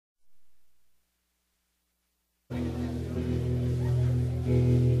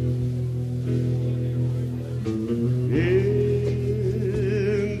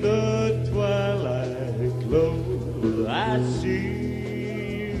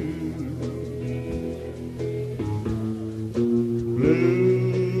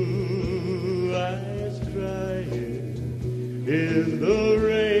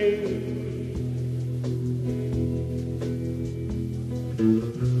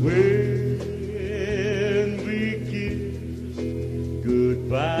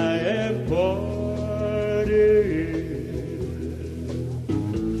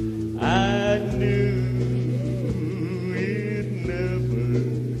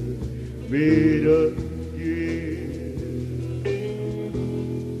meet again.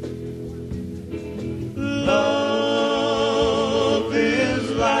 Love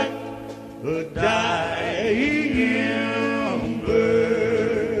is like a dying ember,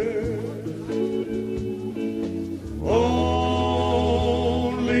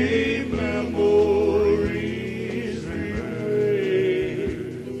 only memories remain.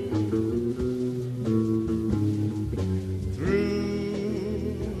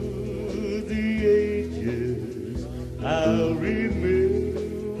 Through the ages I'll remember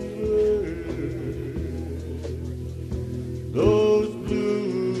those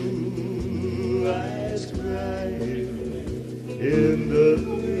blue eyes crying in the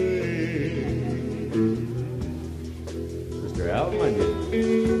rain. Mr. Al Bunyan.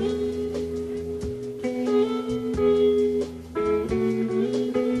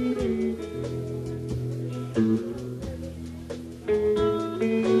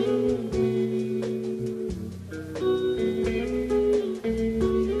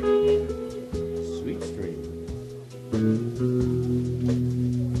 Sweet Stream.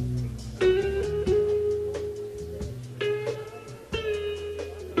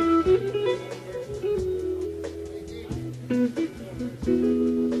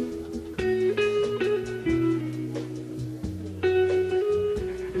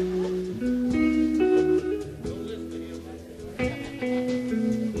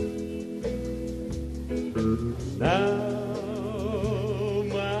 Now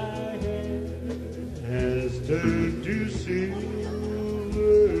my hair has turned to silver.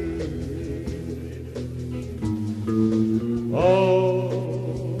 All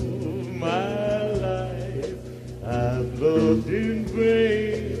my life I've loved in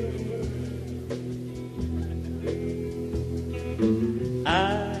vain. I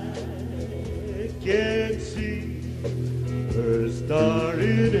can't see her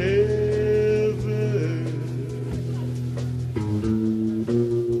starry head.